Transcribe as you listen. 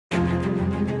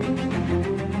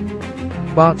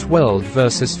Butt weld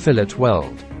versus fillet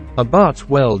weld. A butt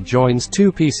weld joins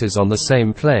two pieces on the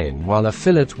same plane, while a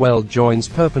fillet weld joins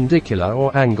perpendicular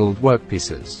or angled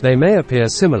workpieces. They may appear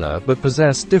similar but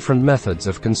possess different methods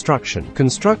of construction.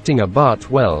 Constructing a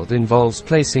butt weld involves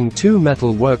placing two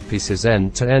metal workpieces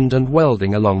end to end and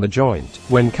welding along the joint.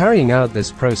 When carrying out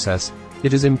this process,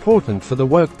 it is important for the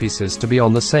workpieces to be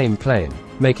on the same plane,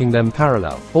 making them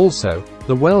parallel. Also,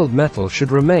 the weld metal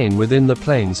should remain within the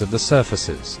planes of the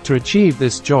surfaces. To achieve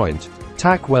this joint,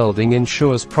 tack welding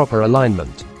ensures proper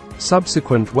alignment.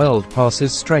 Subsequent weld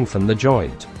passes strengthen the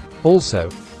joint. Also,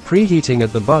 preheating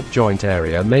at the butt joint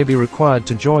area may be required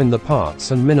to join the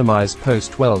parts and minimize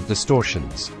post-weld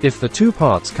distortions. If the two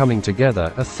parts coming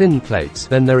together are thin plates,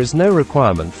 then there is no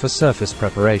requirement for surface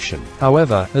preparation.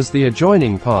 However, as the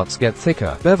adjoining parts get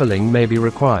thicker, beveling may be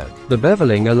required. The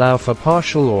beveling allows for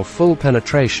partial or full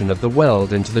penetration of the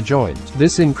weld into the joint.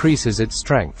 This increases its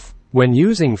strength. When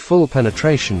using full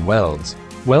penetration welds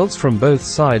from both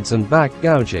sides and back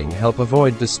gouging help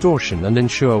avoid distortion and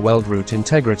ensure weld root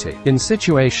integrity. In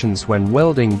situations when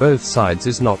welding both sides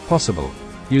is not possible,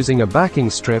 using a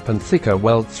backing strip and thicker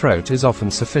weld throat is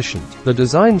often sufficient. The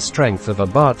design strength of a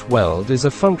butt weld is a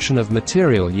function of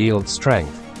material yield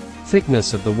strength,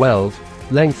 thickness of the weld,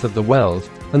 length of the weld,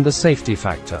 and the safety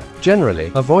factor.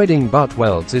 Generally, avoiding butt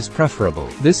welds is preferable.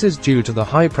 This is due to the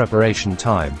high preparation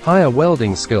time, higher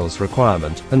welding skills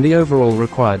requirement, and the overall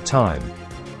required time.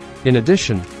 In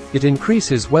addition, it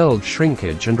increases weld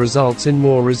shrinkage and results in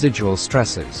more residual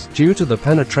stresses. Due to the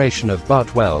penetration of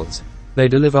butt welds, they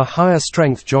deliver higher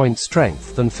strength joint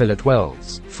strength than fillet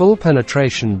welds. Full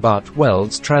penetration butt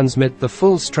welds transmit the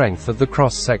full strength of the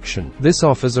cross-section. This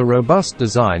offers a robust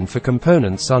design for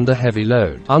components under heavy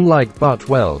load. Unlike butt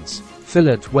welds,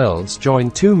 fillet welds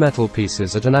join two metal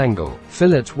pieces at an angle.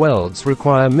 Fillet welds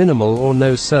require minimal or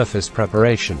no surface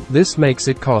preparation. This makes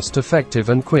it cost-effective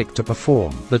and quick to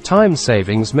perform. The time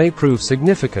savings may prove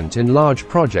significant in large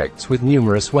projects with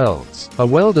numerous welds. A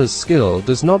welder's skill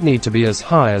does not need to be as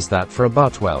high as that for a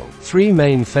butt weld. Three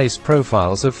main face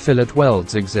profiles of fillet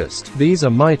welds exist. These are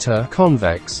mitre,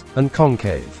 convex, and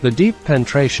concave. The deep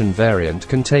penetration variant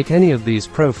can take any of these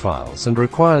profiles and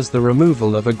requires the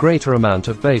removal of a greater amount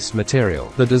of base material.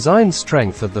 The design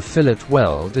strength of the fillet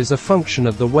weld is a function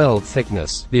of the weld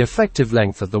thickness, the effective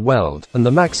length of the weld, and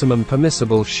the maximum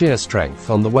permissible shear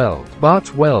strength on the weld.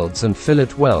 Butt welds and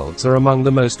fillet welds are among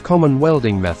the most common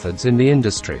welding methods in the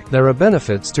industry. There are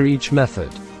benefits to each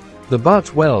method. The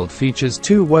butt weld features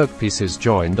two workpieces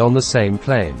joined on the same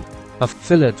plane. A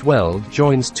fillet weld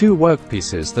joins two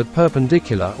workpieces that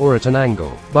perpendicular or at an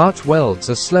angle. Butt welds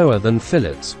are slower than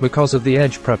fillets because of the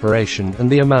edge preparation and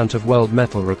the amount of weld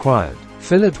metal required.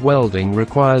 Fillet welding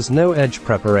requires no edge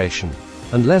preparation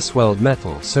and less weld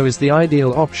metal, so is the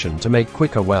ideal option to make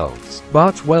quicker welds.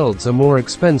 Butt welds are more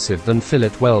expensive than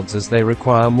fillet welds as they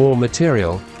require more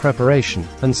material, preparation,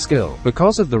 and skill.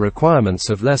 Because of the requirements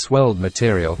of less weld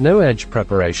material, no edge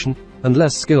preparation, and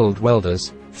less skilled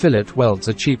welders, fillet welds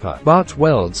are cheaper. Butt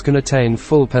welds can attain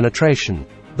full penetration,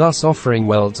 thus offering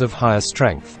welds of higher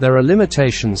strength. There are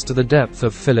limitations to the depth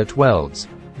of fillet welds,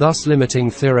 thus limiting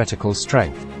theoretical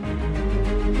strength.